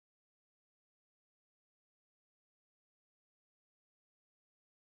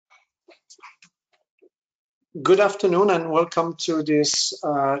Good afternoon and welcome to this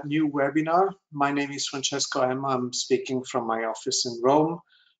new webinar. My name is Francesco M. I'm speaking from my office in Rome.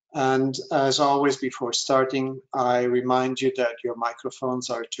 And as always, before starting, I remind you that your microphones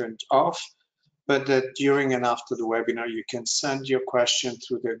are turned off, but that during and after the webinar, you can send your question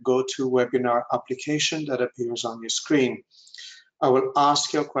through the GoToWebinar application that appears on your screen. I will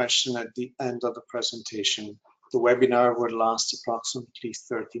ask your question at the end of the presentation. The webinar will last approximately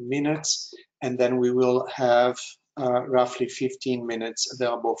 30 minutes, and then we will have roughly 15 minutes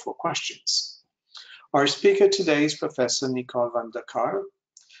available for questions. Our speaker today is Professor Nicole van der Kar.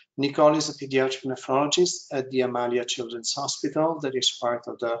 Nicole is a pediatric nephrologist at the Amalia Children's Hospital that is part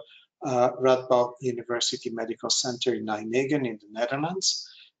of the Radboud University Medical Center in Nijmegen in the Netherlands,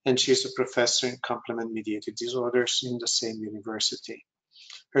 and she is a professor in complement-mediated disorders in the same university.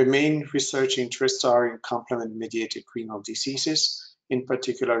 Her main research interests are in complement-mediated renal diseases, in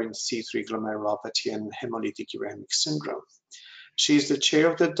particular in C3 glomerulopathy and hemolytic uremic syndrome. She is the chair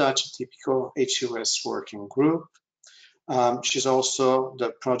of the Dutch Typical HUS Working Group. She's also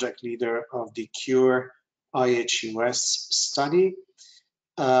the project leader of the CURE IHUS study,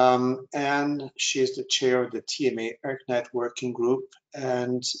 and she is the chair of the TMA ERKNet Working Group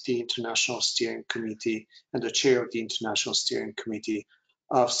and the International Steering Committee, and the chair of the International Steering Committee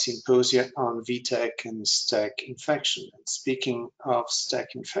of Symposia on VTEC and STEC infection. And speaking of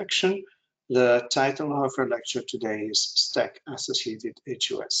STEC infection, the title of her lecture today is STEC Associated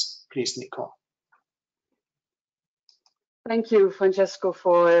HUS. Please, Nicole. Thank you, Francesco,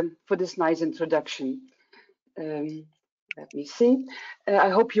 for this nice introduction. Let me see. I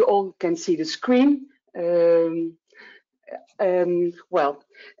hope you all can see the screen. I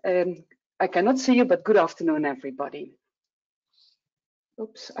cannot see you, but good afternoon, everybody.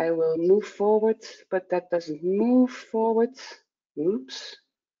 Oops, I will move forward, but that doesn't move forward. Oops.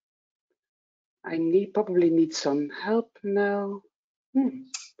 I probably need some help now.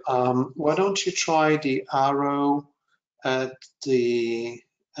 Why don't you try the arrow at the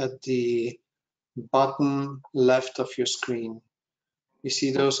bottom left of your screen? You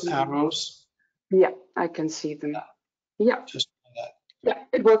see those arrows? Yeah, I can see them. Yeah. Just that. Yeah,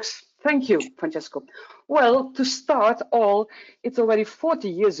 it works. Thank you, Francesco. Well, to start all, it's already 40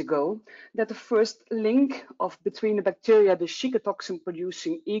 years ago that the first link between the bacteria, the Shiga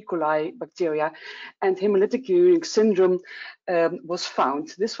toxin-producing E. coli bacteria, and hemolytic uremic syndrome was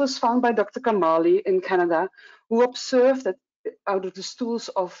found. This was found by Dr. Kamali in Canada, who observed that out of the stools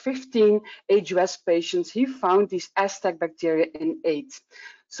of 15 HUS patients, he found these STEC bacteria in 8.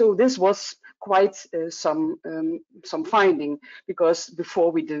 So this was quite some finding, because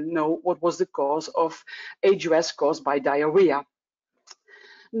before we didn't know what was the cause of HUS caused by diarrhea.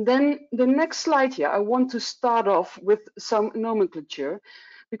 Then the next slide here, I want to start off with some nomenclature,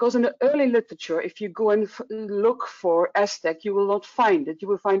 because in the early literature, if you go and look for STEC, you will not find it. You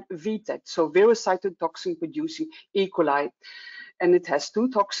will find VTEC, so verocytotoxin producing E. coli. And it has two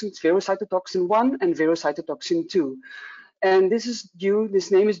toxins, verocytotoxin 1 and verocytotoxin 2. And this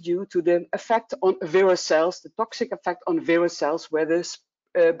name is due to the effect on Vero cells, the toxic effect on Vero cells, where this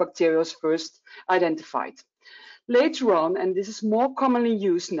bacteria was first identified. Later on, and this is more commonly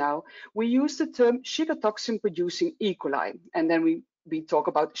used now, we use the term Shiga toxin producing E. coli. And then we talk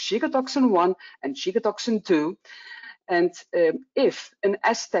about Shiga toxin 1 and Shiga toxin 2. And if an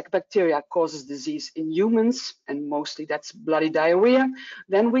STEC bacteria causes disease in humans, and mostly that's bloody diarrhea,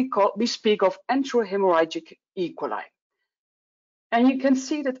 then we speak of enterohemorrhagic E. coli. And you can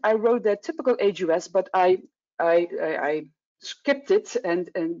see that I wrote the typical HUS, but I skipped it,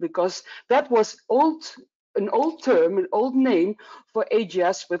 and because that was an old term, an old name for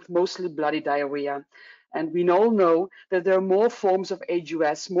HUS with mostly bloody diarrhea. And we all know that there are more forms of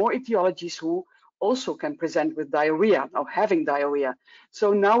HUS, more etiologies who also can present with diarrhea or having diarrhea.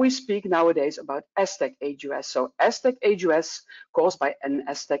 So now we speak nowadays about STEC HUS. So STEC HUS caused by an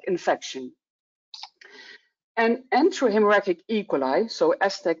STEC infection. And enterohemorrhagic E. coli, so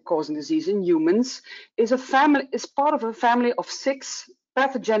STEC causing disease in humans, is part of a family of 6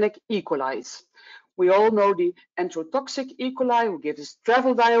 pathogenic E. colis. We all know the enterotoxic E. coli, who gives us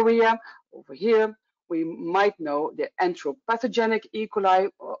travel diarrhea. Over here, we might know the enteropathogenic E. coli,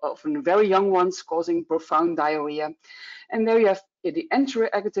 often very young ones, causing profound diarrhea. And there you have the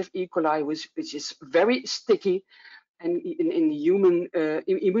enteroaggregative E. coli, which is very sticky, and in human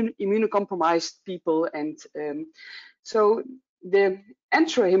immunocompromised people. And so the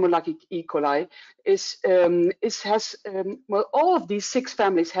enterohemorrhagic E. coli well, all of these 6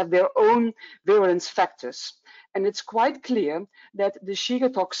 families have their own virulence factors. And it's quite clear that the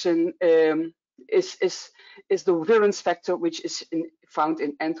Shiga toxin is the virulence factor which is found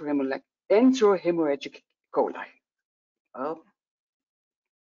in enterohemorrhagic coli. Well,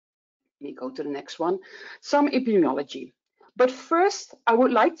 let me go to the next one. Some epidemiology. But first, I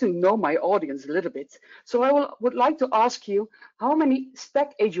would like to know my audience a little bit. So I would like to ask you, how many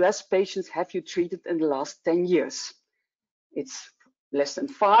STEC HUS patients have you treated in the last 10 years? It's less than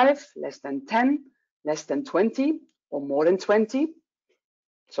 5, less than 10, less than 20, or more than 20.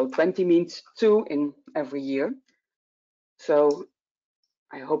 So 20 means 2 in every year. So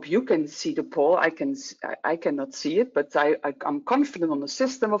I hope you can see the poll. I cannot see it, but I'm confident on the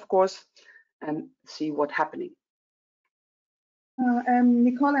system, of course, and see what's happening.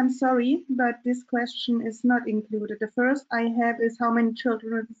 Nicole, I'm sorry, but this question is not included. The first I have is how many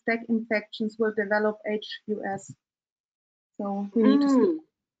children with STEC infections will develop HUS. So we need to skip.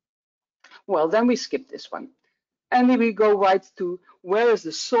 Well, then we skip this one. And then we go right to where is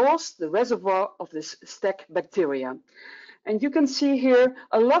the source, the reservoir of this STEC bacteria. And you can see here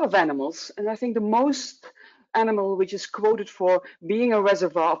a lot of animals, and I think the most animal which is quoted for being a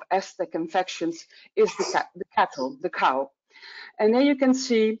reservoir of STEC infections is the cattle, the cow. And then you can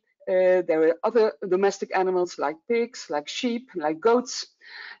see there are other domestic animals like pigs, like sheep, like goats,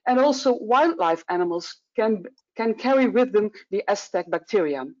 and also wildlife animals can carry with them the STEC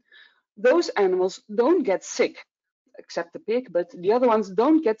bacteria. Those animals don't get sick, except the pig, but the other ones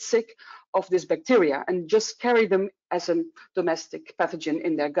don't get sick of this bacteria and just carry them as a domestic pathogen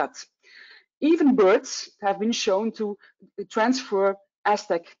in their gut. Even birds have been shown to transfer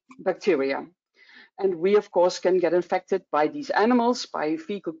STEC bacteria. And we, of course, can get infected by these animals, by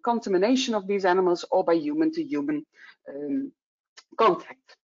fecal contamination of these animals, or by human-to-human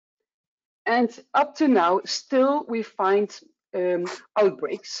contact. And up to now, still we find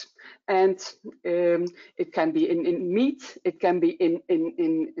outbreaks, and it can be in meat, it can be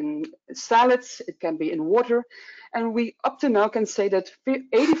in salads, it can be in water, and we up to now can say that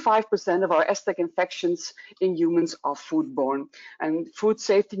 85% of our STEC infections in humans are foodborne. And Food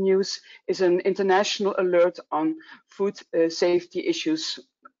Safety News is an international alert on food safety issues,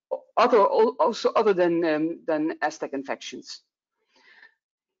 also other than STEC infections.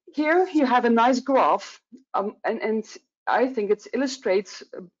 Here you have a nice graph, and I think it illustrates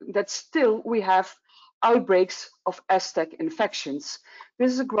that still we have outbreaks of STEC infections.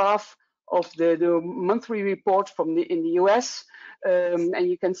 This is a graph of the monthly report from in the US, and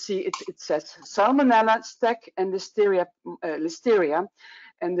you can see it says Salmonella, STEC, and Listeria.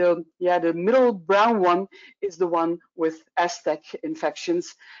 And the middle brown one is the one with STEC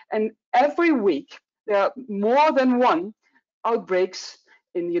infections. And every week there are more than one outbreaks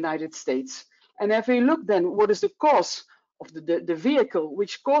in the United States. And if we look then, what is the cause of the vehicle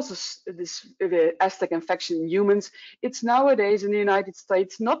which causes this STEC infection in humans? It's nowadays in the United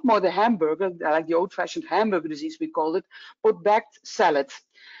States not more the hamburger, like the old-fashioned hamburger disease we call it, but bagged salad.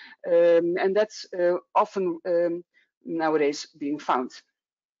 And that's often nowadays being found.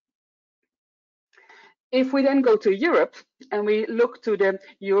 If we then go to Europe and we look to the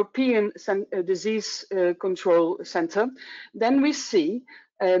European Disease Control Center, then we see,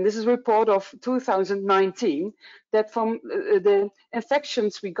 and this is a report of 2019, that from the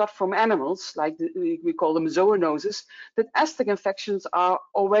infections we got from animals, like we call them zoonoses, that STEC infections are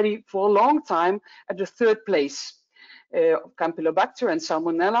already for a long time at the 3rd place. Campylobacter and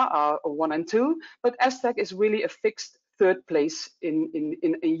Salmonella are 1 and 2, but STEC is really a fixed 3rd place in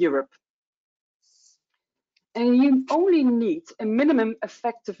Europe. And you only need a minimum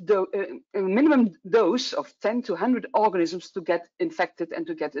minimum dose of 10 to 100 organisms to get infected and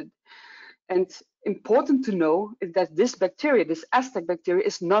to get it. And important to know is that this bacteria, this STEC bacteria,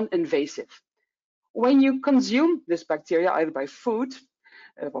 is non-invasive. When you consume this bacteria either by food,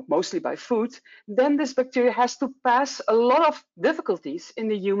 or mostly by food, then this bacteria has to pass a lot of difficulties in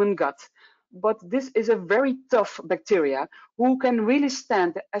the human gut. But this is a very tough bacteria who can really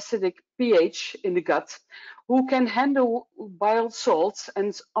stand the acidic pH in the gut, who can handle bile salts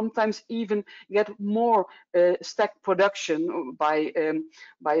and sometimes even get more STEC production by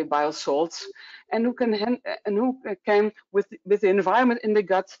bile salts, and who can with the environment in the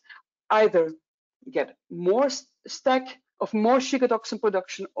gut either get more STEC of more Shiga-toxin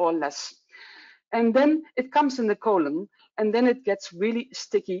production or less. And then it comes in the colon, and then it gets really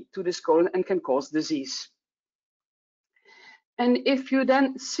sticky to this colon and can cause disease. And if you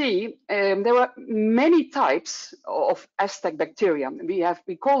then see, there are many types of STEC bacteria.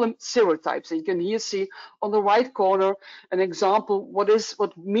 We call them serotypes. And you can here see on the right corner an example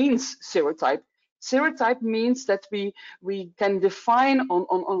what means serotype. Serotype means that we can define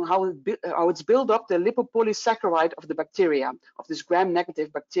on how it's built up, the lipopolysaccharide of the bacteria, of this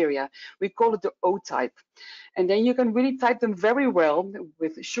gram-negative bacteria. We call it the O type. And then you can really type them very well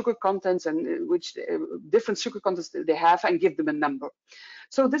with sugar contents and which different sugar contents they have, and give them a number.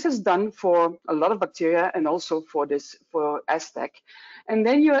 So this is done for a lot of bacteria and also for STEC. And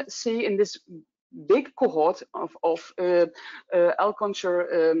then you see in this big cohort of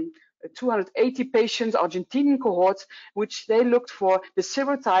Alconcher 280 patients, Argentinian cohort, which they looked for the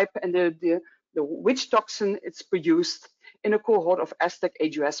serotype and the which toxin it's produced in a cohort of STEC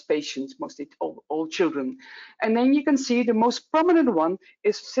AGUS patients, mostly all children. And then you can see the most prominent one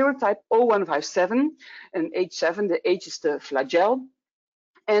is serotype 0157 and H7. The H is the flagell.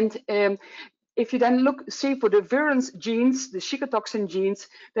 And if you then see for the virulence genes, the shikatoxin genes,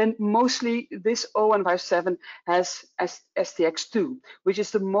 then mostly this 0157 has STX2, which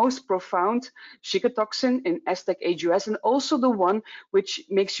is the most profound shikatoxin in STEC AGUS, and also the one which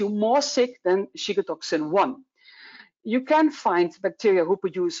makes you more sick than shikatoxin 1. You can find bacteria who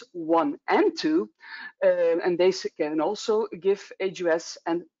produce 1 and 2, and they can also give AGUS,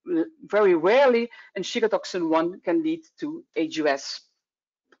 and very rarely, and shikatoxin 1 can lead to AGUS.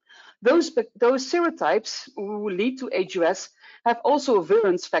 Those serotypes who lead to AGUS have also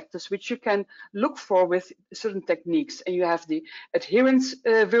virulence factors, which you can look for with certain techniques. And you have the adherence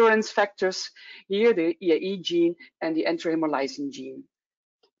virulence factors here, the EAE gene and the enterohemolysin gene.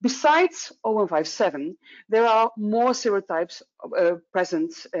 Besides 0157, there are more serotypes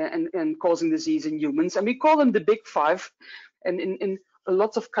present and causing disease in humans, and we call them the big five. And in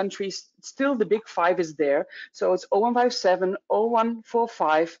lots of countries, still the big five is there. So it's 0157,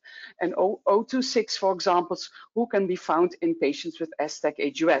 0145, and 026, for example, who can be found in patients with STEC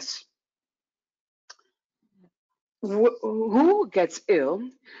AGUS. Who gets ill,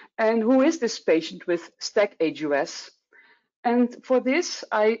 and who is this patient with STEC AGUS? And for this,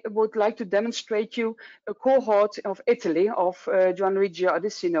 I would like to demonstrate you a cohort of Italy, of Gianluigi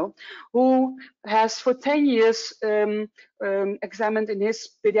Adesino, who has for 10 years examined in his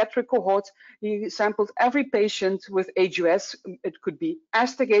pediatric cohort. He sampled every patient with AGUS. It could be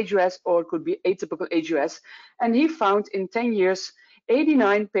STEC AGUS or it could be atypical AGUS. And he found in 10 years,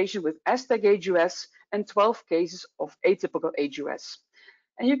 89 patients with STEC AGUS and 12 cases of atypical AGUS.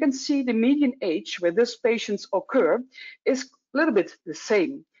 And you can see the median age where these patients occur is a little bit the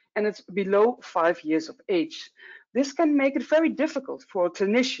same, and it's below 5 years of age. This can make it very difficult for a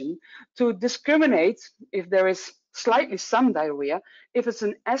clinician to discriminate if there is slightly some diarrhea, if it's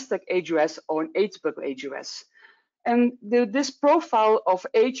an STEC AGUS or an atypical AGUS. And this profile of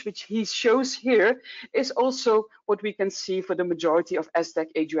age, which he shows here, is also what we can see for the majority of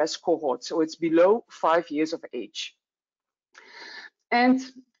STEC AGUS cohorts. So it's below 5 years of age. And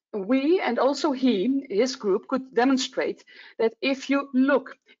we, and also his group, could demonstrate that if you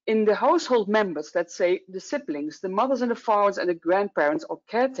look in the household members, let's say the siblings, the mothers and the fathers and the grandparents or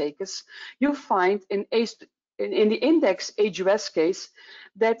caretakers, you find in the index AGUS case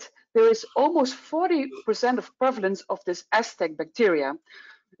that there is almost 40% of prevalence of this STEC bacteria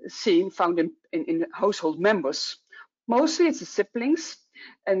found in household members. Mostly it's the siblings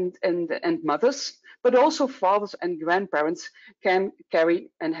and mothers, but also fathers and grandparents can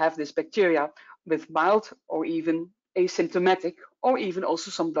carry and have this bacteria with mild or even asymptomatic, or even also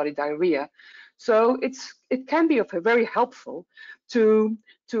some bloody diarrhea. So it can be very helpful to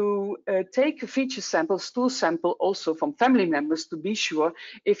take a feature sample, stool sample, also from family members, to be sure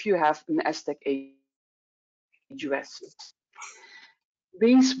if you have an STEC AGUS.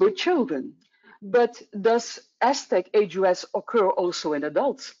 These were children, but does STEC AGUS occur also in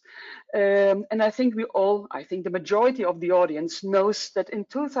adults? And I think the majority of the audience knows that in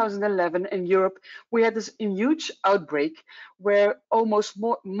 2011 in Europe, we had this huge outbreak where almost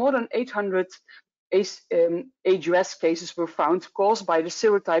more than 800 AGUS cases were found caused by the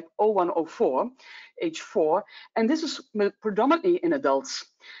serotype 0104, H4, and this is predominantly in adults.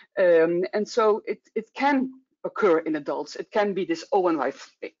 And so it can occur in adults. It can be this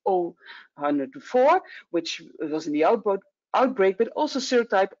 0104, which was in the outbreak, but also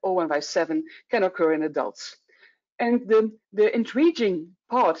serotype 0157 can occur in adults. And the intriguing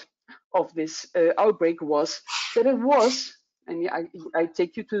part of this outbreak was that it was, and I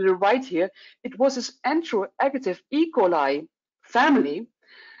take you to the right here, it was this enteroagative E. coli family,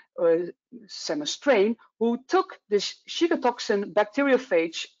 strain, who took this shikatoxin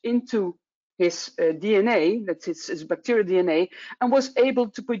bacteriophage into his DNA, that's his bacterial DNA, and was able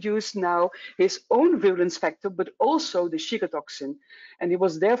to produce now his own virulence factor, but also the Zika toxin. And it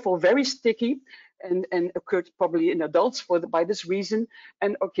was therefore very sticky and occurred probably in adults by this reason,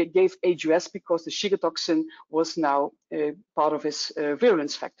 and gave AGUS because the Zika toxin was now part of his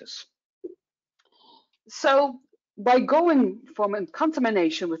virulence factors. So by going from a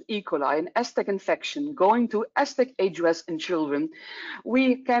contamination with E. coli, an STEC infection, going to STEC AGUS in children,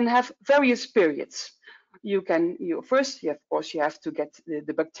 we can have various periods. First, of course, you have to get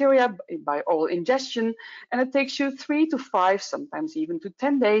the bacteria by oral ingestion, and it takes you 3 to 5, sometimes even to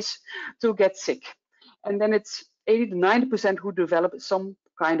 10 days to get sick. And then it's 80 to 90% who develop some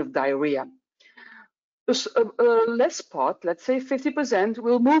kind of diarrhea. Less part, let's say 50%,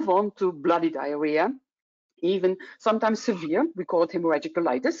 will move on to bloody diarrhea, even sometimes severe, we call it hemorrhagic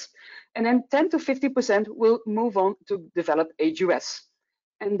colitis, and then 10 to 50% will move on to develop AGUS.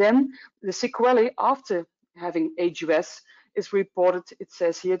 And then the sequelae after having AGUS is reported, it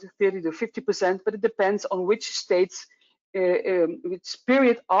says here, 30 to 50%, but it depends on which states, which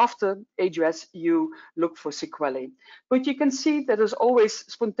period after AGUS you look for sequelae. But you can see that there's always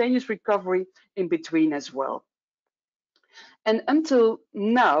spontaneous recovery in between as well. And until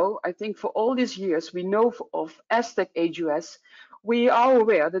now, I think for all these years, we know of STEC AGUS. We are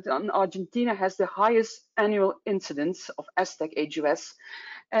aware that Argentina has the highest annual incidence of STEC AGUS.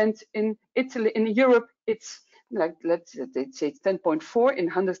 And in Italy, in Europe, it's like, let's say it's 10.4 in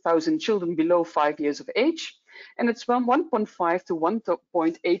 100,000 children below 5 years of age. And it's from 1.5 to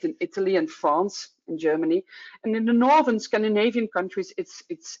 1.8 in Italy and France and Germany. And in the northern Scandinavian countries,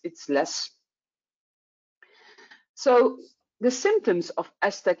 it's less. So the symptoms of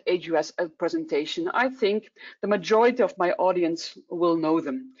STEC AGUS presentation, I think the majority of my audience will know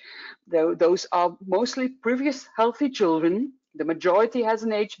them. Those are mostly previous healthy children. The majority has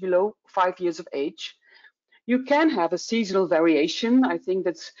an age below 5 years of age. You can have a seasonal variation. I think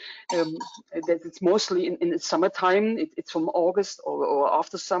that it's mostly in the summertime. It's from August or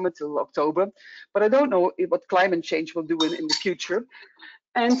after summer till October. But I don't know what climate change will do in the future.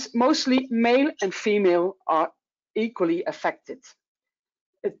 And mostly male and female are equally affected.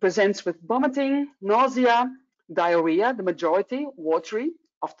 It presents with vomiting, nausea, diarrhea, the majority watery,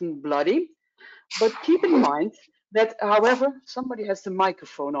 often bloody. But keep in mind that, however, somebody has the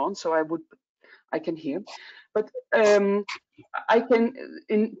microphone on, so I can hear. But in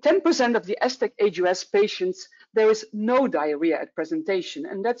 10% of the STEC AGUS patients, there is no diarrhea at presentation,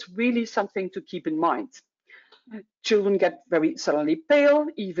 and that's really something to keep in mind. Children get very suddenly pale,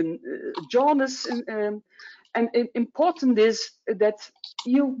 even jaundice, and important is that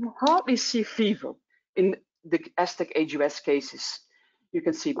you hardly see fever in the STEC AGUS cases. You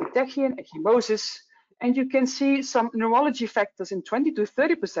can see petechia and ecchymosis, and you can see some neurology factors in 20 to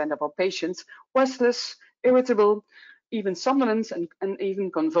 30% of our patients, restless, irritable, even somnolence, and even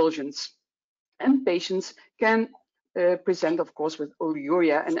convulsions. And patients can present, of course, with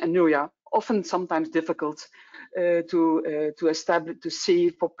oliguria and anuria, often sometimes difficult to establish, to see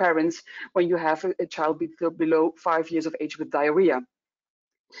for parents when you have a child below 5 years of age with diarrhea.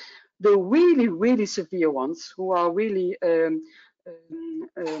 The really, really severe ones, who are really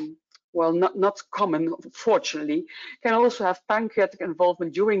well, not common, fortunately, can also have pancreatic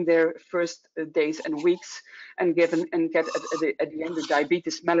involvement during their first days and weeks, and get at the end a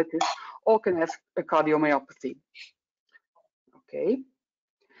diabetes mellitus, or can have a cardiomyopathy. Okay.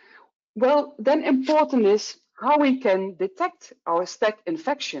 Well, then important is how we can detect our STEC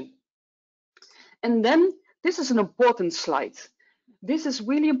infection. And then this is an important slide. This is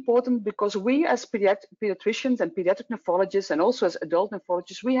really important because we as pediatricians and pediatric nephrologists, and also as adult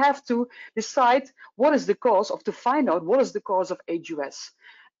nephrologists, we have to decide what is the cause of, to find out what is the cause of AGUS.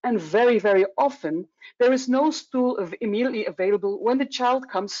 And very, very often, there is no stool immediately available when the child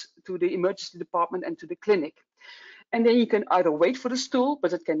comes to the emergency department and to the clinic. And then you can either wait for the stool,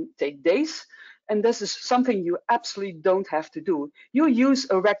 but it can take days. And this is something you absolutely don't have to do. You use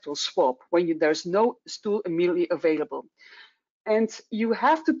a rectal swab when there's no stool immediately available. And you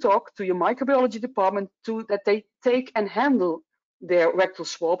have to talk to your microbiology department that they take and handle their rectal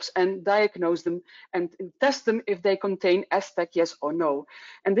swabs and diagnose them and test them if they contain STEC, yes or no.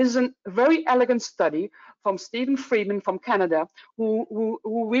 And this is a very elegant study from Stephen Friedman from Canada, who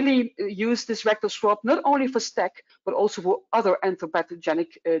really used this rectal swab not only for STEC, but also for other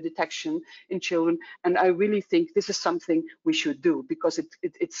anthropathogenic detection in children. And I really think this is something we should do, because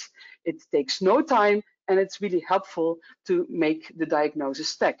it takes no time, and it's really helpful to make the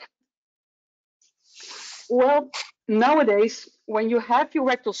diagnosis STEC. Well, nowadays when you have your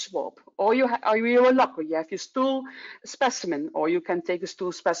rectal swab, or you're a locker, you have your stool specimen, or you can take a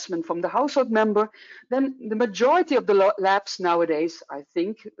stool specimen from the household member, then the majority of the labs nowadays, I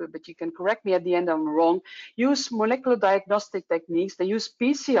think, but you can correct me at the end if I'm wrong, use molecular diagnostic techniques. They use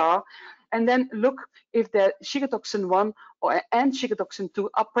PCR and then look if the Shiga-toxin 1 and Shiga-toxin 2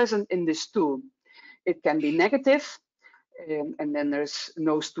 are present in the stool. It can be negative, and then there's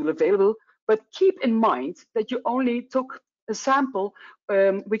no stool available. But keep in mind that you only took a sample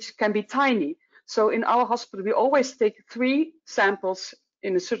which can be tiny. So in our hospital, we always take 3 samples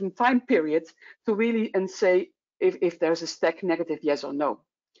in a certain time period to really and say if there's a STEC negative, yes or no.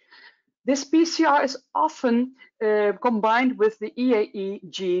 This PCR is often combined with the EAE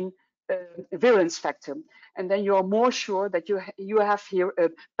gene virulence factor, and then you are more sure that you have here a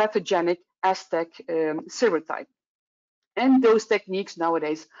pathogenic STEC serotype. And those techniques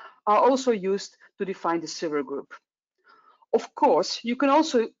nowadays are also used to define the serogroup. Of course, you can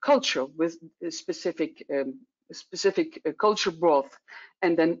also culture with a specific culture broth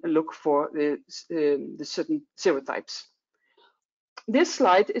and then look for the certain serotypes. This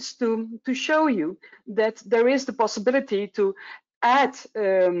slide is to show you that there is the possibility to add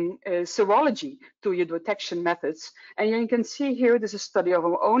serology to your detection methods. And you can see here, this is a study of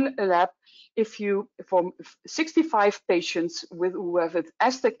our own lab. If you, from 65 patients who have an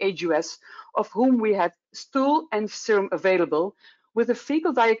STEC AGUS, of whom we had stool and serum available, with the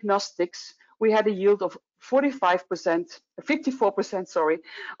fecal diagnostics, we had a yield of 54%, sorry,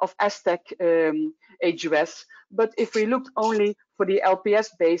 of STEC AGUS. But if we looked only for the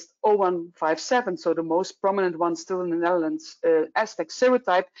LPS-based 0157, so the most prominent one still in the Netherlands, STEC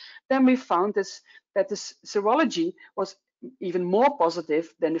serotype, then we found that this serology was even more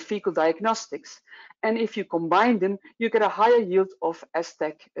positive than the fecal diagnostics. And if you combine them, you get a higher yield of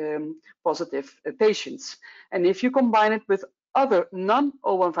STEC positive patients. And if you combine it with other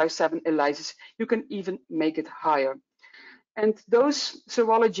non-0157 ELISAs, you can even make it higher. And those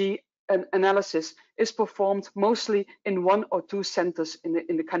serology analysis is performed mostly in 1 or 2 centers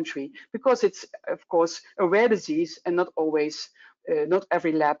in the country, because it's, of course, a rare disease, and not always, not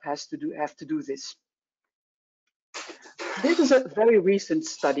every lab have to do this. This is a very recent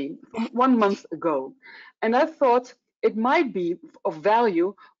study from 1 month ago, and I thought it might be of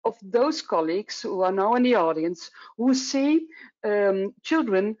value of those colleagues who are now in the audience, who see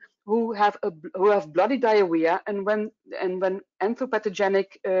children who have bloody diarrhea, and when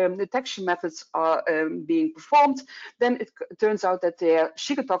anthropathogenic detection methods are being performed, then it turns out that they are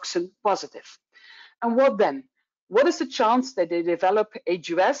Shiga-toxin positive. And what then? What is the chance that they develop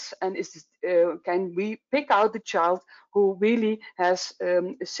AGUS, and can we pick out the child who really has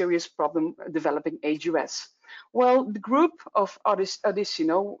a serious problem developing AGUS? Well, the group of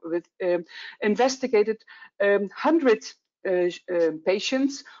Adicino investigated 100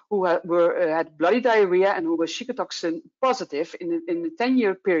 patients who had bloody diarrhea and who were Shiga-toxin positive in the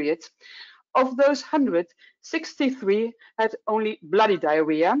 10-year period. Of those 100, 63 had only bloody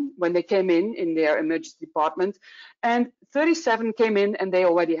diarrhea when they came in their emergency department, and 37 came in and they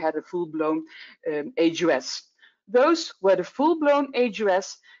already had a full-blown AGUS. Those who had a full-blown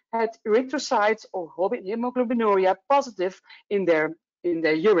AGUS had erythrocytes or hemoglobinuria positive in their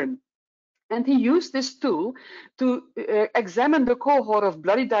urine. And he used this tool to examine the cohort of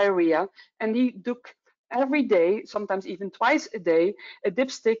bloody diarrhea, and he took every day, sometimes even twice a day, a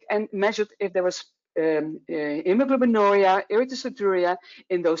dipstick and measured if there was hemoglobinuria, erythrocyturia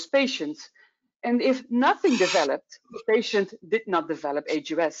in those patients. And if nothing developed, the patient did not develop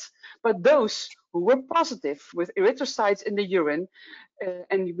AGUS. But those who were positive with erythrocytes in the urine,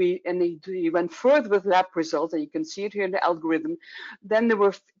 and he went further with lab results, and you can see it here in the algorithm, then there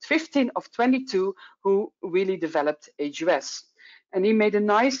were 15 of 22 who really developed AGUS. And he made a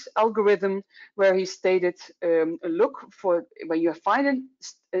nice algorithm where he stated, look for when you find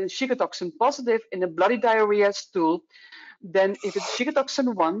a Shiga-toxin positive in a bloody diarrhea stool, then if it's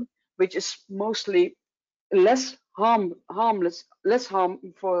Shiga-toxin 1, which is mostly less harm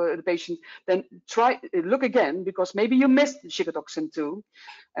for the patient, then look again, because maybe you missed Shiga-toxin 2.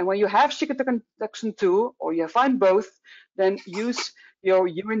 And when you have Shiga-toxin 2, or you find both, then use your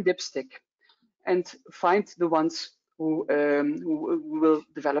urine dipstick and find the ones who will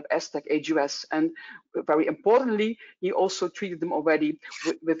develop STEC AGUS. And very importantly, he also treated them already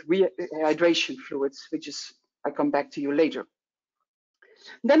with rehydration fluids, which is, I'll come back to you later.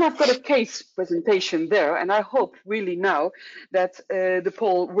 Then I've got a case presentation there, and I hope really now that the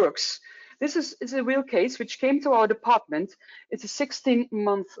poll works. This is a real case which came to our department. It's a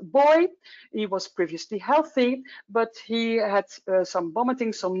 16-month boy. He was previously healthy, but he had some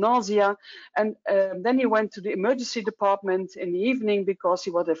vomiting, some nausea, and then he went to the emergency department in the evening because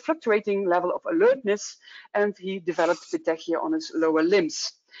he had a fluctuating level of alertness, and he developed petechia on his lower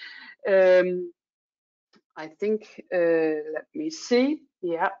limbs. I think, let me see.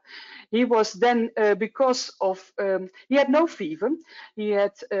 Yeah, he was then because of he had no fever. He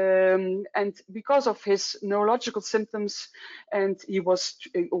had and because of his neurological symptoms, and he was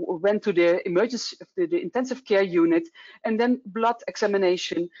went to the emergency, the intensive care unit, and then blood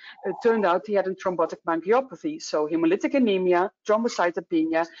examination turned out he had a thrombotic micropathy, so hemolytic anemia,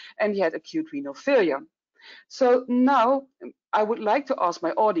 thrombocytopenia, and he had acute renal failure. So now I would like to ask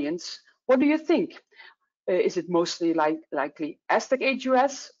my audience, what do you think? Is it mostly likely STEC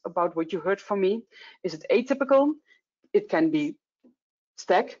HUS, about what you heard from me? Is it atypical? It can be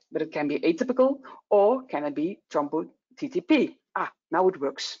STEC, but it can be atypical, or can it be thrombo TTP? Ah, now it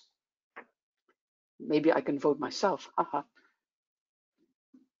works. Maybe I can vote myself. Haha.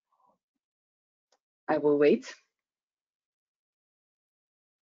 I will wait.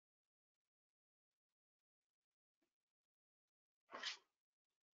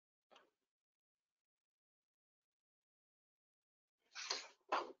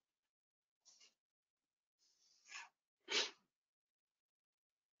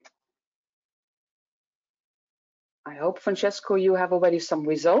 I hope, Francesco, you have already some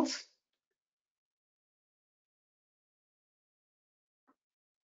results.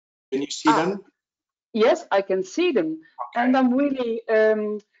 Can you see them? Yes, I can see them. Okay. And I'm really,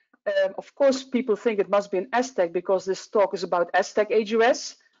 of course, people think it must be an STEC because this talk is about STEC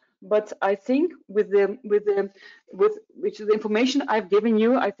HUS. But I think with the information I've given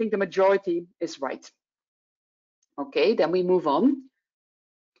you, I think the majority is right. Okay, then we move on.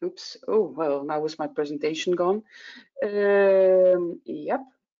 Oops. Oh well, now is my presentation gone. Yep.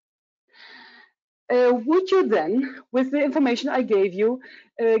 Would you then, with the information I gave you,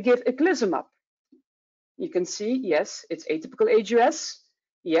 give eculizumab? You can see, yes, it's atypical HUS.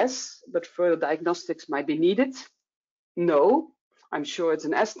 Yes, but further diagnostics might be needed. No, I'm sure it's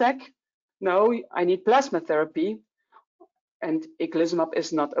an STEC. No, I need plasma therapy, and eculizumab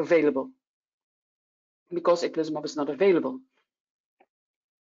is not available. Because eculizumab is not available.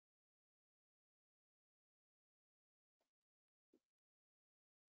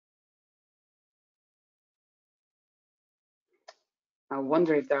 I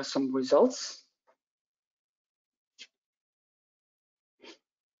wonder if there are some results.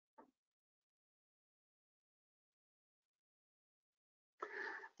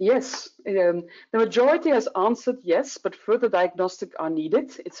 Yes, the majority has answered yes, but further diagnostics are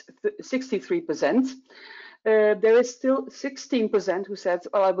needed. It's 63%. There is still 16% who said,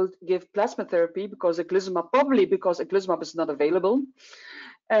 "Oh, I will give plasma therapy because eculizumab, probably because eculizumab is not available."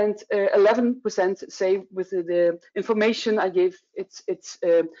 And 11% say, with the information I gave, it's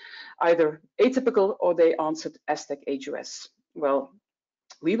either atypical or they answered STEC HUS. Well,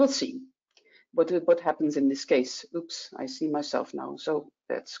 we will see what happens in this case. Oops, I see myself now. So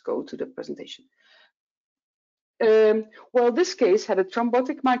let's go to the presentation. Well, this case had a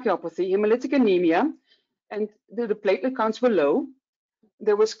thrombotic micropathy, hemolytic anemia, and the platelet counts were low.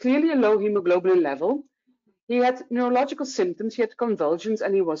 There was clearly a low hemoglobin level. He had neurological symptoms, he had convulsions,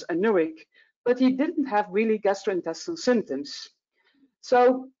 and he was anuric, but he didn't have really gastrointestinal symptoms.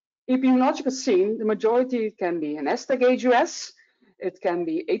 So epidemiological scene, the majority can be an STEC HUS, it can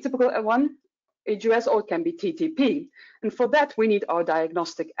be atypical one HUS, or it can be TTP. And for that, we need our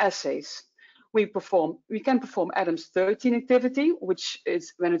diagnostic assays. We can perform Adams 13 activity, which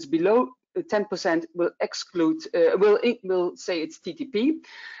is when it's below 10% will exclude, will say it's TTP,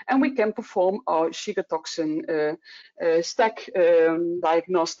 and we can perform our Shiga toxin STEC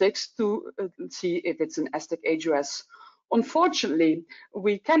diagnostics to see if it's an STEC HUS. Unfortunately,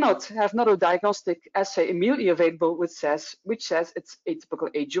 we cannot have another diagnostic assay immediately available which says it's atypical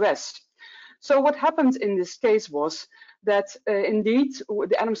HUS. So what happened in this case was that indeed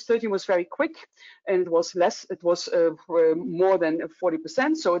the Adams 13 was very quick, and it was less. It was more than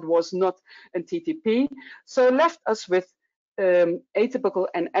 40%, so it was not a TTP. So it left us with atypical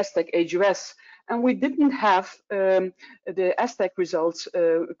and STEC HUS, and we didn't have the STEC results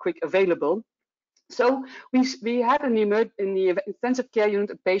quick available. So we had in the intensive care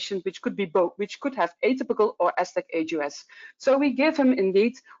unit a patient which could be both, which could have atypical or STEC HUS. So we gave him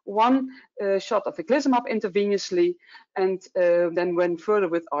indeed one shot of eculizumab intravenously, and then went further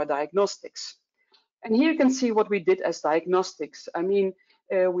with our diagnostics. And here you can see what we did as diagnostics. I mean,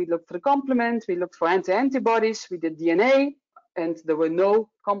 we looked for the complement, we looked for anti-antibodies, we did DNA, and there were no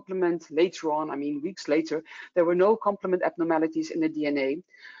complement later on, I mean weeks later, there were no complement abnormalities in the DNA.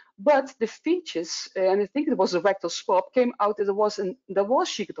 But the features, and I think it was a rectal swab, came out that there was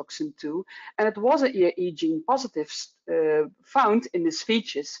Shigatoxin 2, and it was an ERE gene positive found in these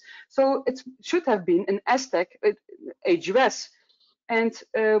features. So it should have been an STEC AGUS. And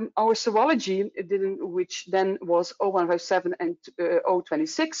our serology, which then was 0157 and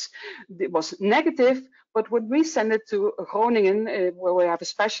 026, it was negative. But when we sent it to Groningen, where we have a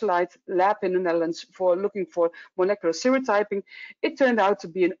specialized lab in the Netherlands for looking for molecular serotyping, it turned out to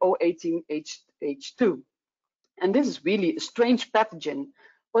be an 018H2. And this is really a strange pathogen,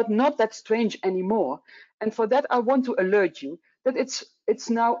 but not that strange anymore. And for that, I want to alert you that it's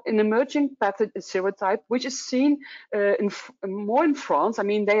now an emerging pathogen serotype, which is seen more in France. I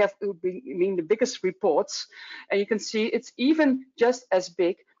mean, they have been the biggest reports, and you can see it's even just as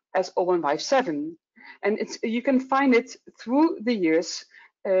big as 0157. And you can find it through the years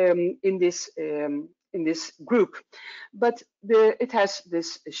in this group. But it has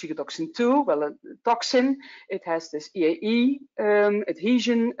this Shigatoxin 2, well, a toxin. It has this EAE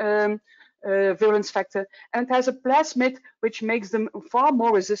adhesion virulence factor, and it has a plasmid which makes them far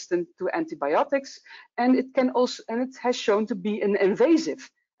more resistant to antibiotics. And it can also, and it has shown to be an invasive.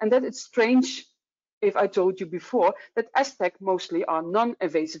 And that it's strange, if I told you before, that STEC mostly are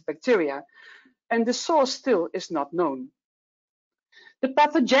non-invasive bacteria. And the source still is not known. The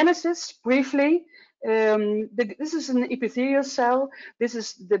pathogenesis, briefly, this is an epithelial cell. This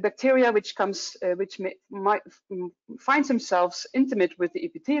is the bacteria which comes, finds themselves intimate with the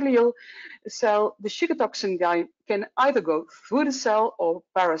epithelial cell. The Shigatoxin guy can either go through the cell or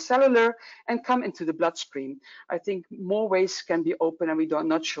paracellular and come into the bloodstream. I think more ways can be open, and we are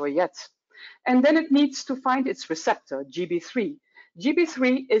not sure yet. And then it needs to find its receptor, GB3.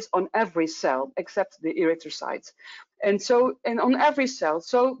 GB3 is on every cell except the erythrocytes, and on every cell.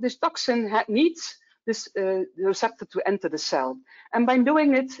 So this toxin needs this receptor to enter the cell, and by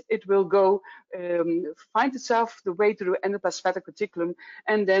doing it, it will go find itself the way to the endoplasmatic reticulum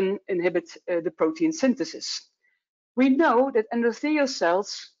and then inhibit the protein synthesis. We know that endothelial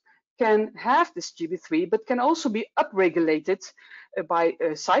cells can have this GB3, but can also be upregulated by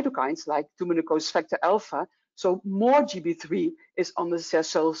cytokines like tumor-necrosis factor alpha. So more GB3 is on the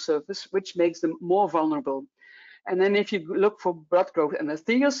cell surface, which makes them more vulnerable. And then if you look for blood growth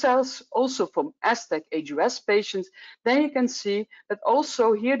endothelial cells, also from STEC AGUS patients, then you can see that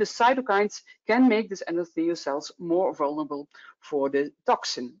also here the cytokines can make these endothelial cells more vulnerable for the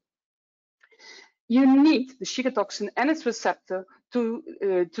toxin. You need the Shigatoxin and its receptor to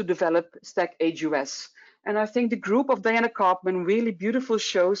develop STEC AGUS. And I think the group of Diana Karpman really beautiful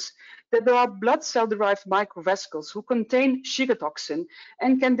shows that there are blood cell-derived microvesicles who contain Shigatoxin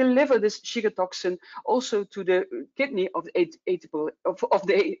and can deliver this Shigatoxin also to the kidney of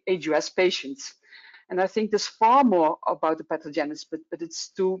the AGUS patients. And I think there's far more about the pathogenesis, but it's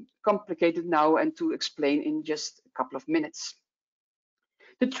too complicated now and to explain in just a couple of minutes.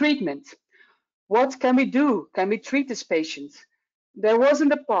 The treatment. What can we do? Can we treat this patient? There was in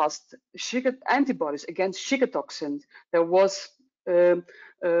the past antibodies against Shigatoxin. There was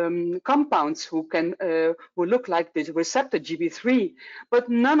compounds who look like the receptor GB3, but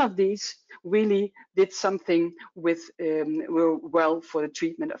none of these really did something well for the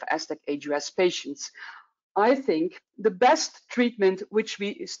treatment of STEC AGUS patients. I think the best treatment which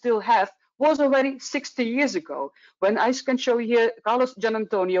we still have was already 60 years ago, when I can show you here Carlos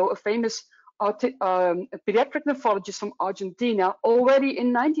Gianantonio, a famous a pediatric nephrologist from Argentina, already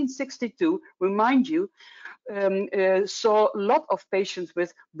in 1962, remind you, saw a lot of patients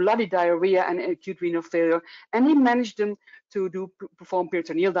with bloody diarrhea and acute renal failure, and he managed them to perform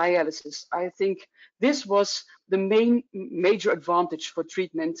peritoneal dialysis. I think this was the major advantage for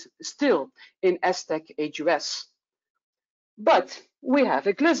treatment still in STEC AGUS. But we have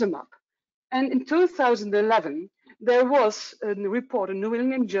eculizumab, and in 2011, there was a report in New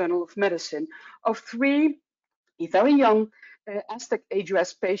England Journal of Medicine of 3 very young STEC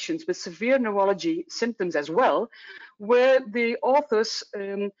AGUS patients with severe neurology symptoms as well, where the authors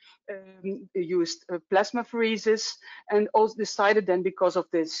used plasmapheresis and also decided then, because of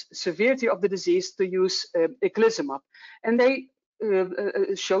this severity of the disease, to use eculizumab. And they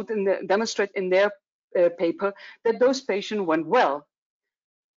demonstrate in their paper that those patients went well.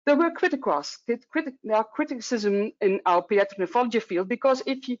 There were criticism in our pediatric nephrology field, because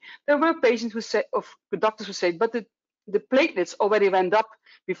there were patients who said, doctors who said, but the platelets already went up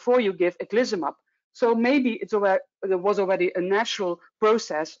before you give eculizumab. So maybe there was already a natural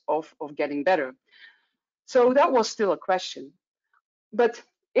process of getting better. So that was still a question. But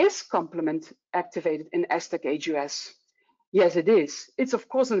is complement activated in STEC AGUS? Yes, it is. It's of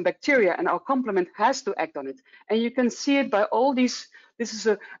course a bacteria, and our complement has to act on it. And you can see it by all these. This is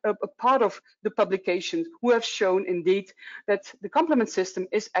a part of the publications who have shown indeed that the complement system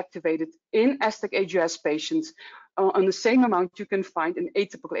is activated in STEC AGS patients on the same amount you can find in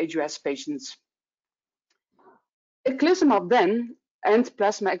atypical AGS patients. Eculizumab then and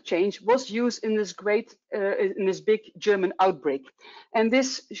plasma exchange was used in this big German outbreak. And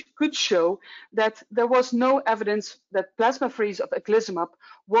this could show that there was no evidence that plasma freeze of eculizumab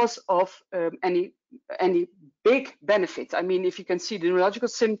was of any big benefit. I mean, if you can see the neurological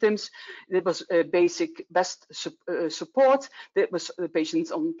symptoms, it was basic best support. It was the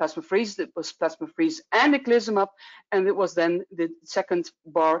patients on plasma freeze. It was plasma freeze and eculizumab, and it was then the second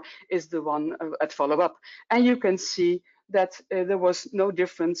bar is the one at follow-up. And you can see that there was no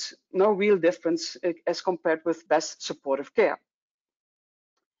difference, no real difference as compared with best supportive care.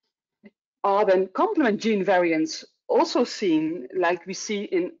 Are then complement gene variants also seen, like we see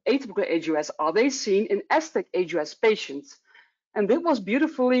in atypical AGS? Are they seen in STEC AGS patients? And it was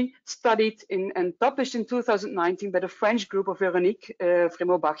beautifully studied and published in 2019 by the French group of Uremic,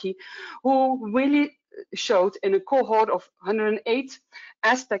 who really showed in a cohort of 108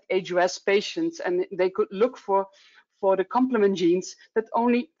 STEC AGS patients, and they could look for the complement genes, that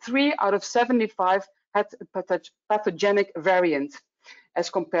only 3 out of 75 had a pathogenic variant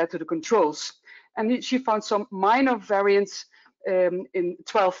as compared to the controls. And she found some minor variants in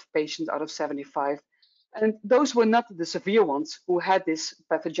 12 patients out of 75. And those were not the severe ones who had this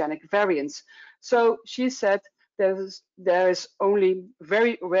pathogenic variants. So she said there is only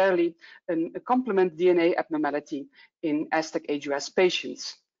very rarely a complement DNA abnormality in STEC AGS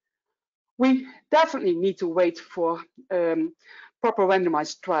patients. We definitely need to wait for proper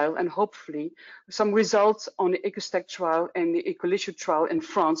randomized trial, and hopefully some results on the EcoSTEC trial and the EcoLissue trial in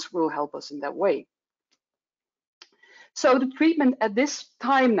France will help us in that way. So the treatment at this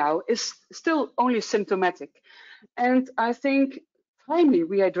time now is still only symptomatic. And I think timely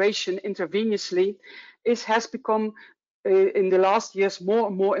rehydration intravenously has become in the last years more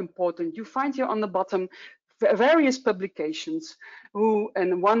and more important. You find here on the bottom various publications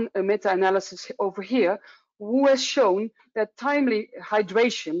and one meta-analysis over here who has shown that timely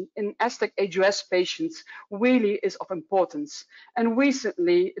hydration in STEC AGS patients really is of importance. And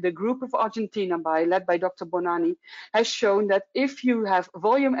recently, the group of Argentina led by Dr. Bonani has shown that if you have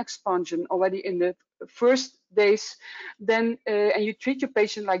volume expansion already in the first days, then and you treat your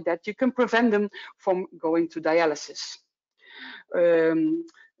patient like that, you can prevent them from going to dialysis.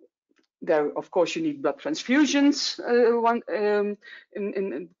 There, of course, you need blood transfusions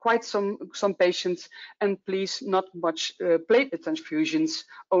in quite some patients, and please not much platelet transfusions,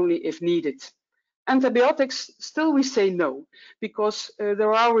 only if needed. Antibiotics, still we say no, because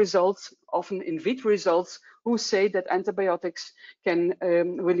there are results, often in vitro results, who say that antibiotics can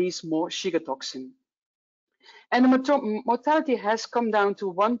release more Shiga toxin. And the mortality has come down to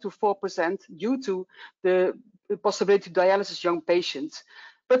 1 to 4% due to the possibility to dialysis young patients.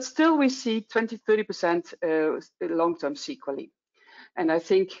 But still we see 20–30% long-term sequelae. And I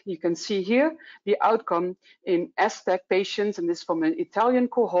think you can see here the outcome in STEC patients, and this from an Italian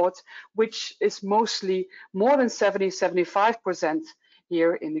cohort, which is mostly more than 70–75%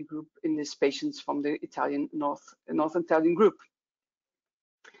 here in the group, in these patients from the Italian North Italian group.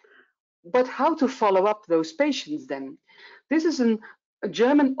 But how to follow up those patients then? This is a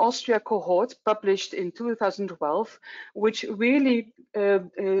German-Austria cohort published in 2012, which really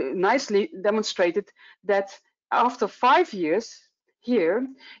nicely demonstrated that after 5 years here,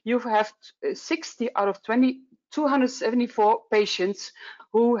 you have 60 out of 274 patients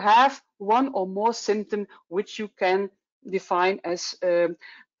who have one or more symptom, which you can define as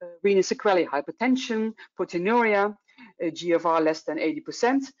venous sequelae, hypertension, proteinuria, GFR less than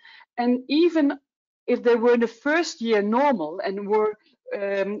 80%. And even if they were in the first year normal and were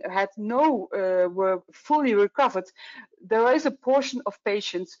fully recovered, there is a portion of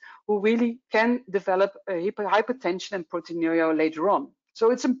patients who really can develop hypertension and proteinuria later on.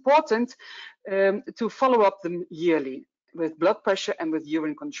 So it's important to follow up them yearly with blood pressure and with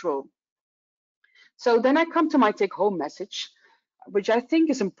urine control. So then I come to my take-home message, which I think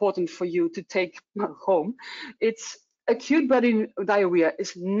is important for you to take home. It's acute body diarrhea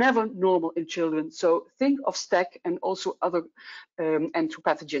is never normal in children. So think of STEC and also other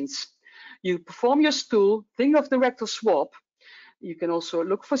pathogens. You perform your stool, think of the rectal swab. You can also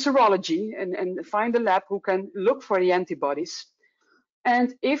look for serology and find a lab who can look for the antibodies.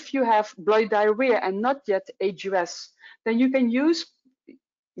 And if you have blood diarrhea and not yet AGS, then you can use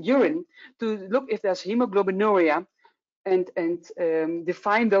urine to look if there's hemoglobinuria. and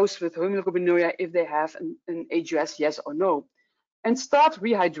define those with hemoglobinuria if they have an HUS, yes or no. And start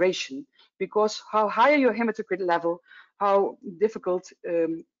rehydration, because how higher your hematocrit level, how difficult,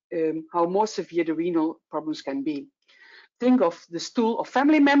 how more severe the renal problems can be. Think of the stool of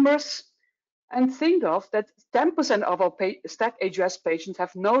family members, and think of that 10% of our STEC HUS patients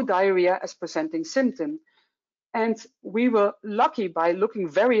have no diarrhea as presenting symptom. And we were lucky by looking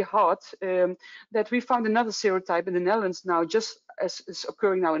very hard that we found another serotype in the Netherlands now, just as is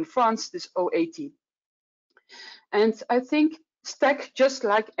occurring now in France, this O80. And I think STEC, just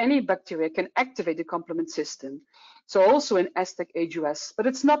like any bacteria, can activate the complement system. So also in STEC HUS, but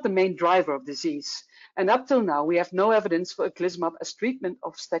it's not the main driver of disease. And up till now, we have no evidence for eculizumab as treatment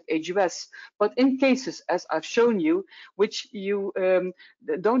of STEC HUS. But in cases, as I've shown you, which you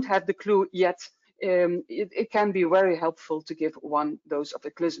don't have the clue yet, it can be very helpful to give one dose of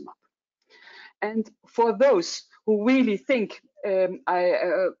eculizumab. And for those who really think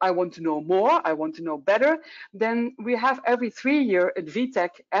I want to know more, I want to know better, then we have every 3 years a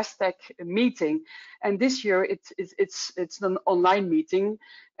VTech STEC meeting, and this year it's an online meeting,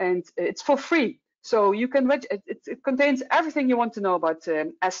 and it's for free. So you can it contains everything you want to know about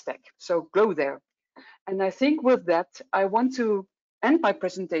STEC. So go there. And I think with that, I want to end my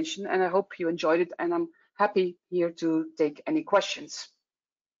presentation, and I hope you enjoyed it, and I'm happy here to take any questions.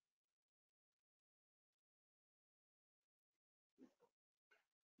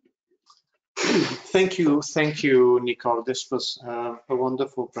 Thank you, Nicole. This was a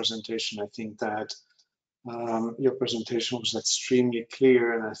wonderful presentation. I think that your presentation was extremely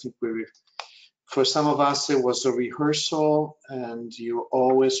clear, and I think for some of us it was a rehearsal, and you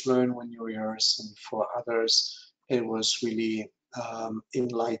always learn when you rehearse, and for others it was really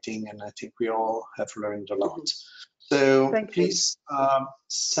enlightening, and I think we all have learned a lot. So please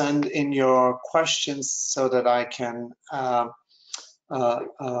send in your questions so that I can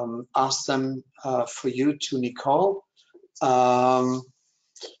ask them for you to Nicole.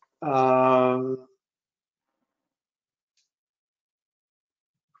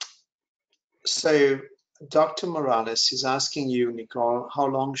 So Dr. Morales is asking you, Nicole, how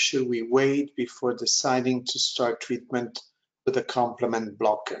long should we wait before deciding to start treatment with a complement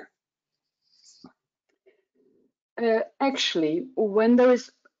blocker? Actually, when there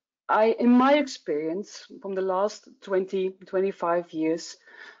is, in my experience from the last 20, 25 years,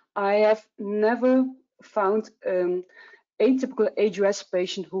 I have never found atypical HUS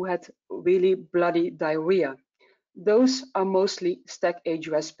patient who had really bloody diarrhea. Those are mostly STEC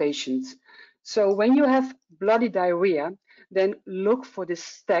HUS patients. So when you have bloody diarrhea, then look for this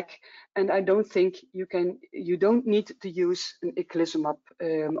STEC, and I don't think you don't need to use an eculizumab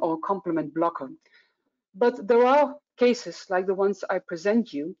or complement blocker. But there are cases like the ones I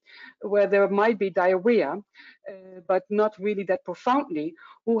present you, where there might be diarrhea, but not really that profoundly,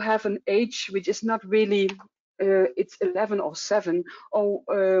 who have an age which is not really, it's 11 or 7, or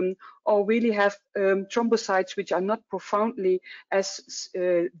really have thrombocytes which are not profoundly as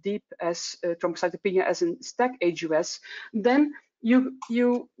deep as thrombocytopenia as in STEC HUS, then you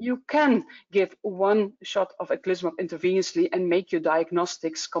can give one shot of eculizumab intravenously and make your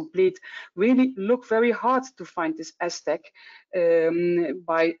diagnostics complete. Really look very hard to find this STEC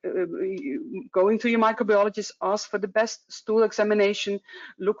by going to your microbiologist, ask for the best stool examination,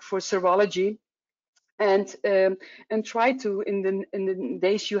 look for serology, and try to, in the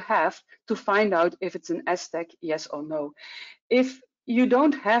days you have, to find out if it's an STEC, yes or no. If you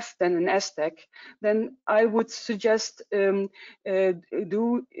don't have then an STEC, then I would suggest do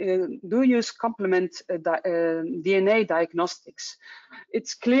use complement DNA diagnostics.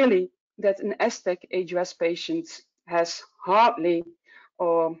 It's clearly that an STEC HUS patient has hardly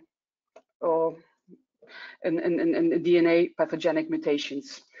or DNA pathogenic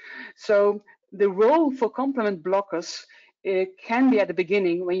mutations. So the role for complement blockers can be at the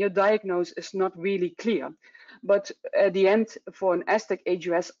beginning when your diagnosis is not really clear. But at the end, for an STEC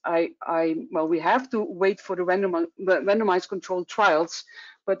HUS, well, we have to wait for the randomized controlled trials.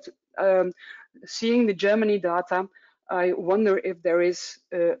 But seeing the Germany data, I wonder if there is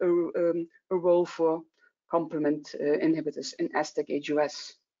a role for complement inhibitors in STEC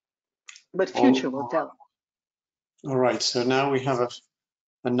HUS. But future will tell. All right, so now we have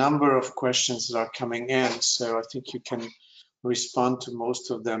a number of questions that are coming in, so I think you can respond to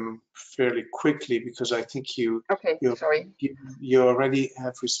most of them fairly quickly, because I think you already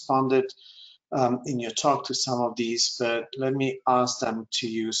have responded in your talk to some of these, but let me ask them to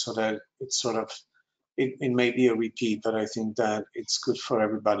you so that it's sort of, it may be a repeat, but I think that it's good for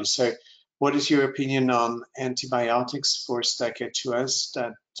everybody. So what is your opinion on antibiotics for STEC HUS?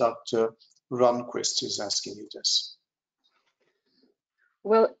 That Dr. Ronquist is asking you this.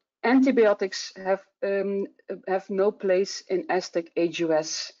 Well, antibiotics have no place in STEC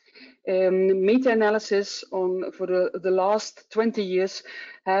HUS. Meta-analysis for the last 20 years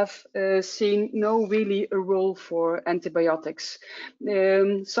have seen no really a role for antibiotics.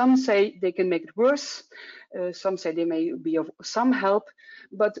 Some say they can make it worse. Some say they may be of some help,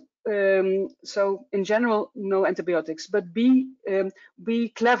 but so in general, no antibiotics. But be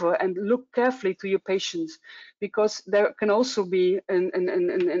clever and look carefully to your patients, because there can also be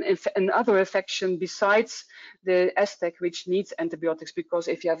another infection besides the STEC which needs antibiotics, because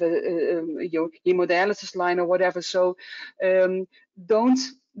if you have your hemodialysis line or whatever, so don't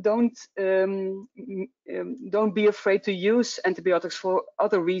be afraid to use antibiotics for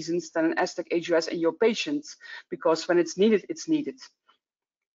other reasons than an STEC HUS in your patients, because when it's needed, it's needed.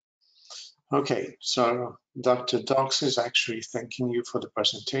 Okay, so Dr. Dox is actually thanking you for the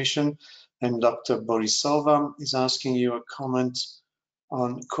presentation, and Dr. Borisova is asking you a comment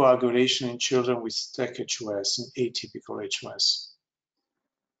on coagulation in children with STEC HUS and atypical HUS.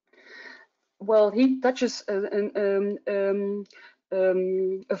 Well, he touches a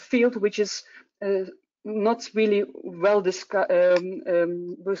field which is not really well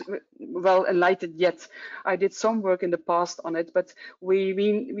enlightened yet. I did some work in the past on it, but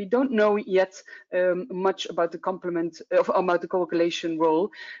we don't know yet much about the complement about the coagulation role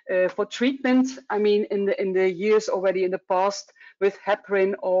for treatment. I mean, in the years already in the past, with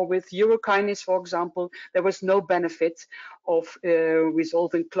heparin or with urokinase, for example, there was no benefit of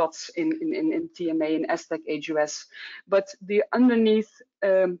resolving clots in TMA and STEC HUS. But the underneath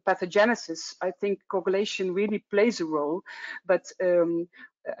pathogenesis, I think coagulation really plays a role, but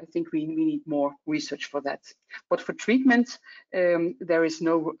I think we need more research for that. But for treatment, there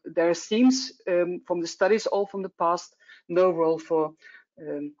seems from the studies all from the past, no role for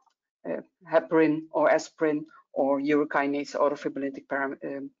heparin or aspirin or urokinase or fibrinolytic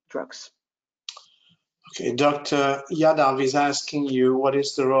drugs. Okay, Dr. Yadav is asking you, what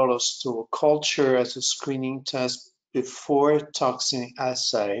is the role of stool culture as a screening test before toxin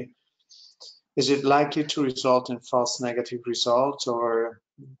assay? Is it likely to result in false negative results, or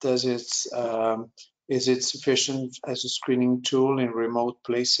is it sufficient as a screening tool in remote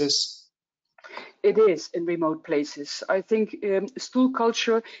places? It is in remote places. I think stool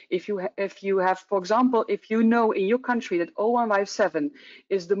culture, if you have, for example, if you know in your country that 0157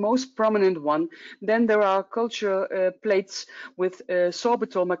 is the most prominent one, then there are culture plates with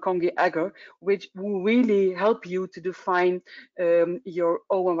sorbitol McCongie agar, which will really help you to define your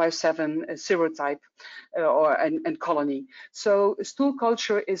 0157 serotype and colony. So stool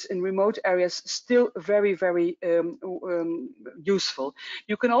culture is in remote areas still very, very useful.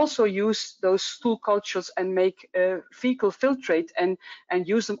 You can also use those stool cultures and make fecal filtrate and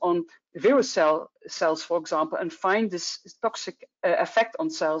use them on virus cells, for example, and find this toxic effect on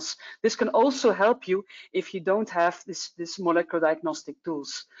cells. This can also help you if you don't have this molecular diagnostic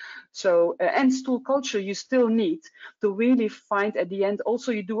tools. So and stool culture you still need to really find at the end.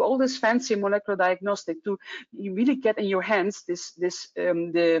 Also, you do all this fancy molecular diagnostic to you really get in your hands to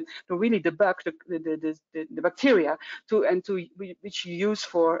really debug the bacteria which you use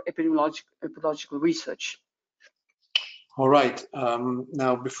for epidemiological research. All right.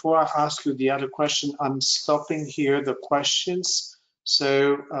 Now, before I ask you the other question, I'm stopping here the questions.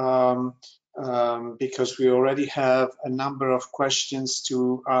 So, because we already have a number of questions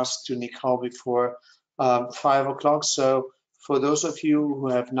to ask to Nicole before 5 o'clock. So, for those of you who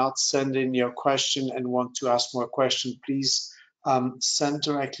have not sent in your question and want to ask more questions, please send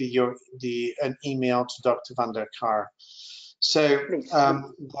directly an email to Dr. van der Kar. So,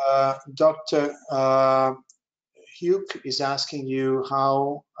 Dr. Hugh is asking you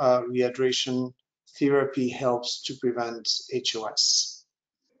how rehydration therapy helps to prevent HOS.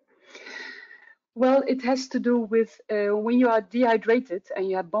 Well, it has to do with when you are dehydrated and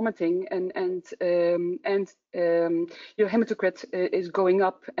you have vomiting and your hematocrit is going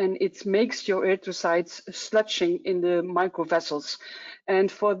up, and it makes your erythrocytes sludging in the microvessels. And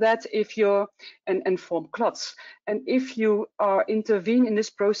for that, if you're and form clots, and if you are intervene in this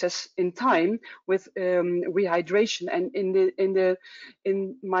process in time with rehydration, and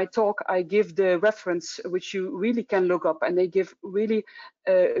in my talk I give the reference which you really can look up, and they give really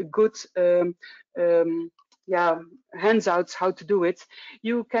good handouts how to do it,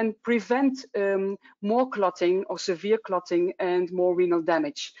 you can prevent more clotting or severe clotting and more renal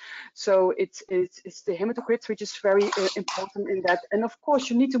damage. So it's the hematocrit which is very important in that. And of course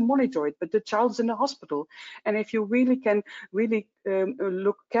you need to monitor it, but the child's in the hospital, and if you really can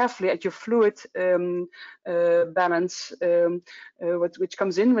look carefully at your fluid balance, which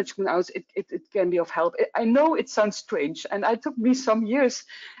comes in, which comes out, it can be of help. I know it sounds strange, and it took me some years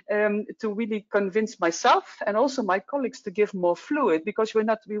to really convince myself and also my colleagues to give more fluid, because we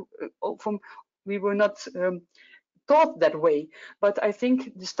were not taught that way. But I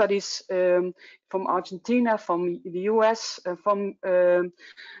think the studies from Argentina, from the US, from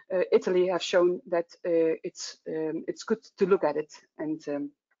Italy have shown that it's good to look at it and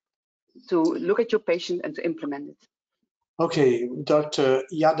to look at your patient and to implement it. Okay, Dr.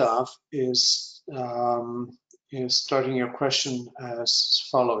 Yadav is starting your question as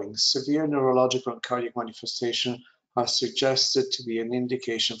following. Severe neurological and cardiac manifestation are suggested to be an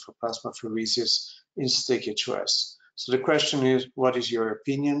indication for plasmapheresis in STEC HUS. So the question is, what is your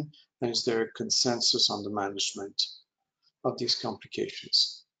opinion, and is there a consensus on the management of these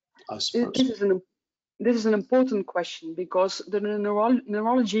complications? I suppose. This is an important question, because the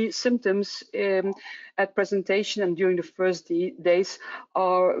neurology symptoms at presentation and during the first days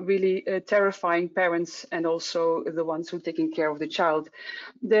are really terrifying parents and also the ones who are taking care of the child.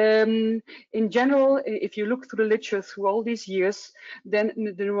 In general, if you look through the literature through all these years, then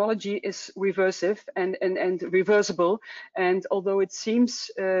the neurology is reversive and reversible. And although it seems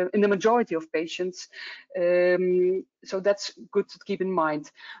in the majority of patients, so that's good to keep in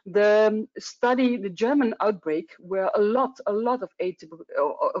mind. The study, the German outbreak, where a lot of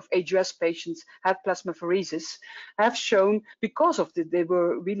HUS patients had plasmapheresis, have shown, because of they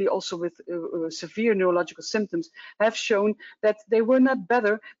were really also with severe neurological symptoms, have shown that they were not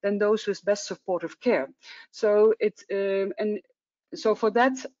better than those with best supportive care. So so for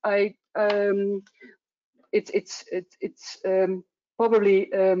that, it's probably.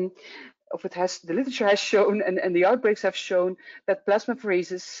 The literature has shown and the outbreaks have shown that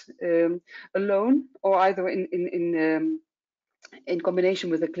plasmapheresis alone, or either in combination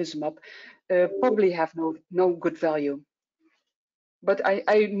with eculizumab, probably have no good value. But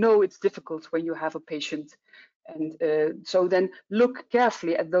I know it's difficult when you have a patient, and so then look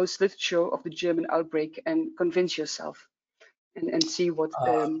carefully at those literature of the German outbreak and convince yourself and see what's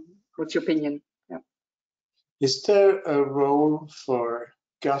your opinion. Yeah. Is there a role for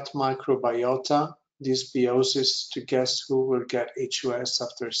gut microbiota dysbiosis to guess who will get HUS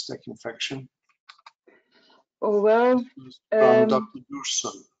after a STEC infection? Oh, well, from Dr.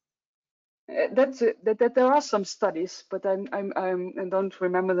 Durson. That there are some studies, but I don't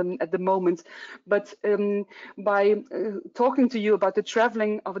remember them at the moment. But by talking to you about the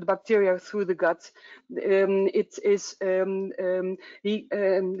traveling of the bacteria through the gut, it is the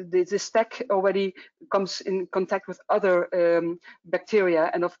STEC already comes in contact with other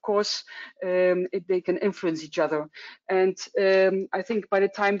bacteria, and of course they can influence each other. And I think by the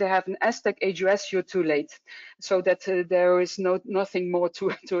time they have an STEC HUS, you're too late, so that there is nothing more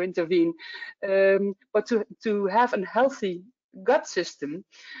to intervene. But to have a healthy gut system,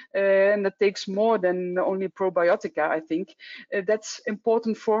 and that takes more than only probiotica, I think that's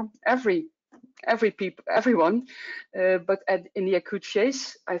important for everyone. But in the acute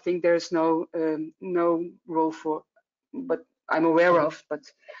phase, I think there's no role for, but I'm aware of.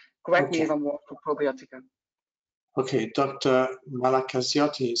 But correct me if I'm wrong, for probiotica. Okay, Dr.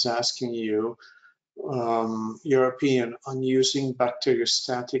 Malakasiotti is asking you your opinion on using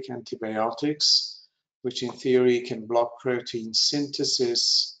bacteriostatic antibiotics, which in theory can block protein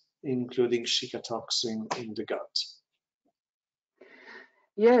synthesis, including shikatoxin in the gut.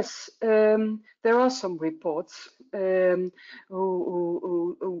 Yes, there are some reports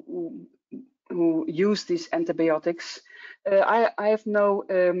who use these antibiotics. I have no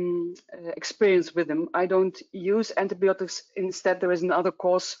experience with them. I don't use antibiotics. Instead, there is another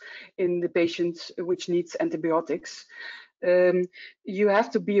cause in the patient which needs antibiotics. You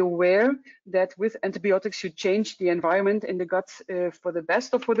have to be aware that with antibiotics, you change the environment in the gut for the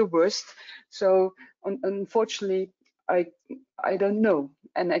best or for the worst. So unfortunately, I don't know,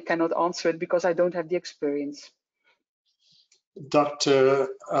 and I cannot answer it because I don't have the experience. Dr.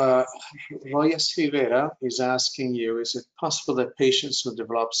 Royes Rivera is asking you, is it possible that patients who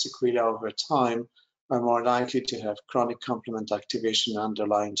develop sequelae over time are more likely to have chronic complement activation and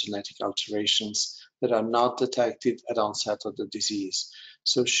underlying genetic alterations that are not detected at onset of the disease?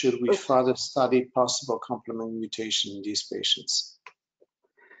 So should we further study possible complement mutation in these patients?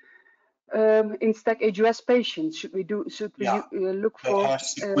 In STEC HUS patients, should we look for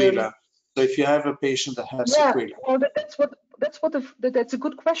sequelae? So if you have a patient that has Yeah, sequelae. well, that's a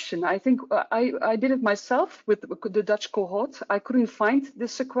good question. I think I did it myself with the Dutch cohort. I couldn't find the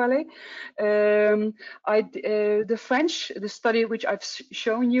sequelae. The French, the study which I've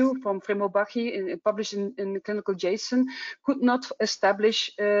shown you from Fremont-Bachy, published in Clinical JSON, could not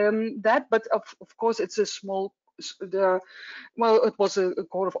establish that. But of course, it's a small. Well, it was a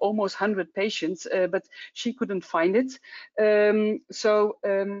cohort of almost 100 patients, but she couldn't find it.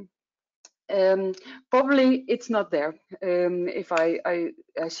 Probably it's not there. If I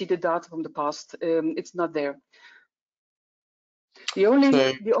see the data from the past, it's not there. The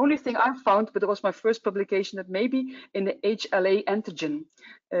only thing I found, but it was my first publication, that maybe in the HLA antigen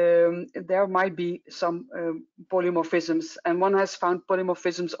there might be some polymorphisms, and one has found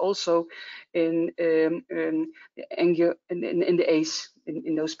polymorphisms also in the ACE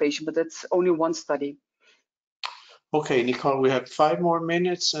in those patients, but that's only one study. Okay, Nicole, we have 5 more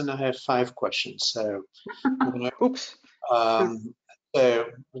minutes and I have 5 questions. So, oops.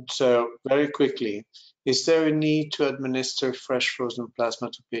 So very quickly, is there a need to administer fresh frozen plasma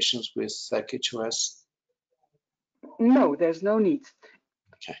to patients with STEC HUS? No, there's no need.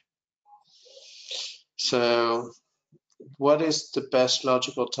 Okay. So, what is the best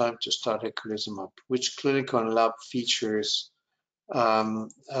logical time to start eculizumab? Which clinical and lab features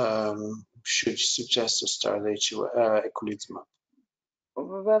should suggest to start eculizumab?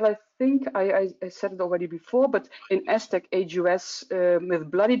 Well, I think I said it already before, but in STEC HUS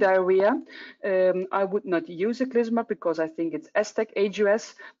with bloody diarrhea, I would not use eculizumab because I think it's STEC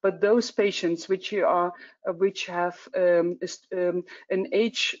HUS. But those patients which have an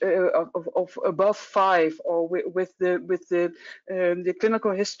age of above 5, or with the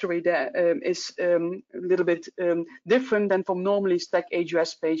clinical history that is a little bit different than from normally STEC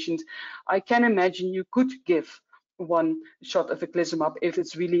HUS patients, I can imagine you could give one shot of eculizumab if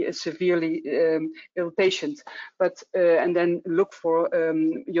it's really a severely ill patient, but and then look for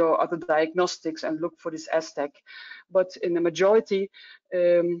your other diagnostics and look for this STEC. But in the majority,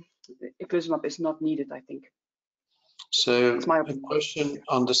 eculizumab is not needed, I think. So a question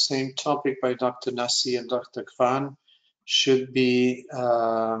on the same topic by Dr. Nassi and Dr. Kwan should be,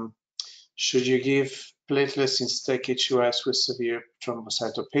 should you give platelets in STEC HUS with severe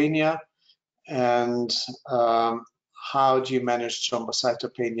thrombocytopenia? And how do you manage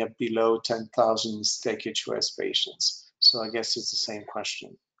thrombocytopenia below 10,000 in STEC HUS patients? So I guess it's the same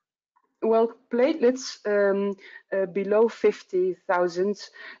question. Well, platelets below 50,000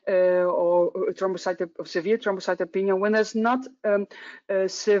 or severe thrombocytopenia, when there's not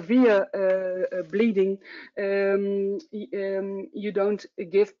severe bleeding, you don't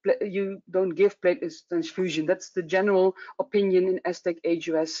give platelet transfusion. That's the general opinion in STEC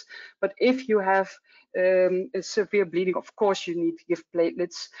HUS. But if you have a severe bleeding, of course you need to give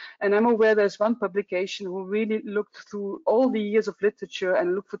platelets. And I'm aware there's one publication who really looked through all the years of literature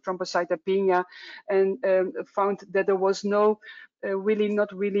and looked for thrombocytopenia and found that there was no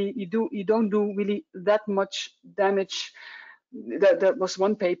you don't do really that much damage. That was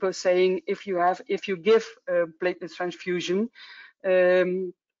one paper saying if you give platelet transfusion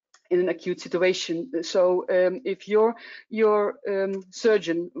in an acute situation. So if your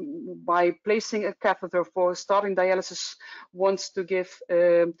surgeon, by placing a catheter for starting dialysis, wants to give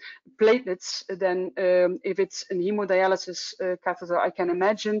platelets, then if it's an hemodialysis catheter, I can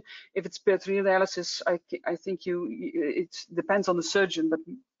imagine. If it's peritoneal dialysis, I think it depends on the surgeon, but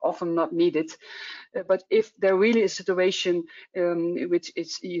often not needed. But if there really is a situation which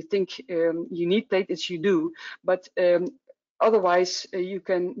is you think you need platelets, you do. But otherwise, you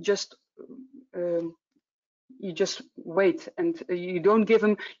can just wait, and you don't give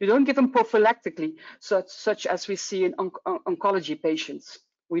them prophylactically, such as we see in oncology patients.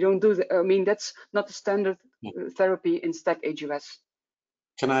 We don't do that. I mean, that's not the standard therapy in STEC HUS.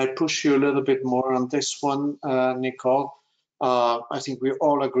 Can I push you a little bit more on this one, Nicole? I think we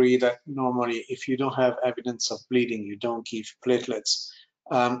all agree that normally, if you don't have evidence of bleeding, you don't give platelets.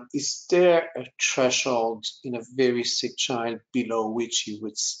 Is there a threshold in a very sick child below which you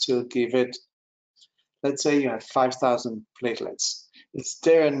would still give it? Let's say you have 5,000 platelets. Is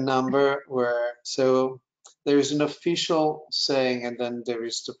there a number where, so there is an official saying and then there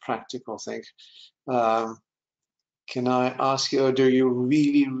is the practical thing. Can I ask you, or do you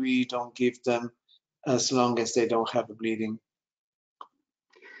really don't give them as long as they don't have a bleeding?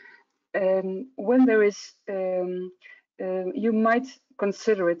 When there is, you might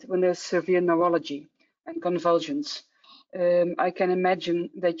consider it when there's severe neurology and convulsions. I can imagine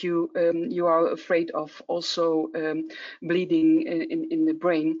that you are afraid of also bleeding in the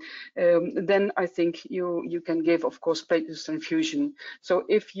brain. Then I think you can give, of course, platelet transfusion. So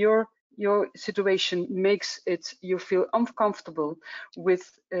if your your situation makes it you feel uncomfortable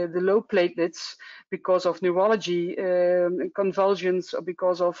with the low platelets because of neurology, convulsions, or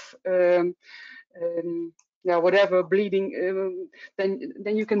because of yeah, whatever, bleeding, then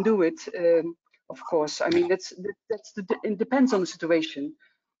you can do it. Of course, I mean it depends on the situation.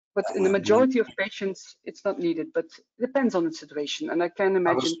 But in the majority of patients, it's not needed. But it depends on the situation, and I can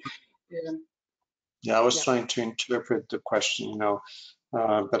imagine. I was trying to interpret the question, you know,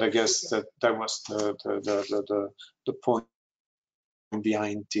 but I guess that was the point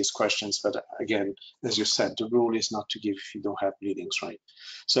behind these questions. But again, as you said, the rule is not to give if you don't have bleedings, right?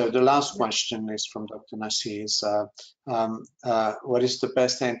 So the last question is from Dr. Nassi, is what is the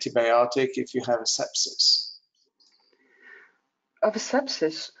best antibiotic if you have a sepsis? Of a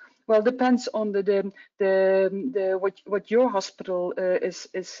sepsis? Well, depends on what your hospital is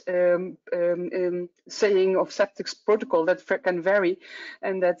saying of septic protocol. That can vary,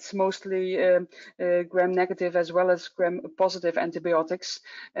 and that's mostly gram-negative as well as gram-positive antibiotics,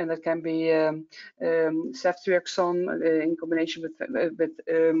 and that can be ceftriaxone in combination with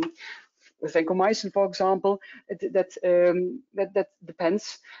vancomycin, for example. That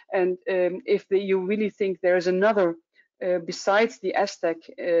depends, and if you really think there is another. Besides the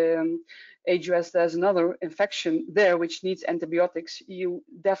STEC HUS, there's another infection there which needs antibiotics. You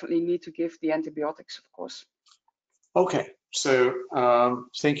definitely need to give the antibiotics, of course. Okay, so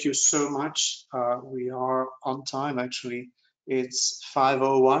thank you so much. We are on time, actually. It's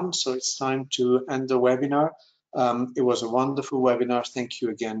 5:01, so it's time to end the webinar. It was a wonderful webinar. Thank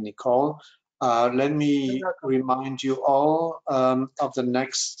you again, Nicole. Let me remind you all of the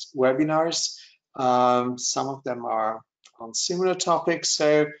next webinars. Some of them are on similar topics.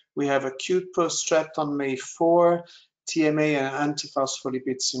 So we have acute post-strep on May 4, TMA and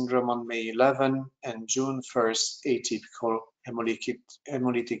antiphospholipid syndrome on May 11, and June 1st, atypical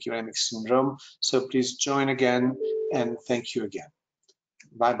hemolytic uremic syndrome. So please join again, and thank you again.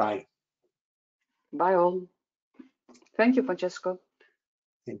 Bye-bye. Bye all. Thank you, Francesco.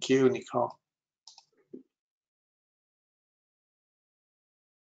 Thank you, Nicole.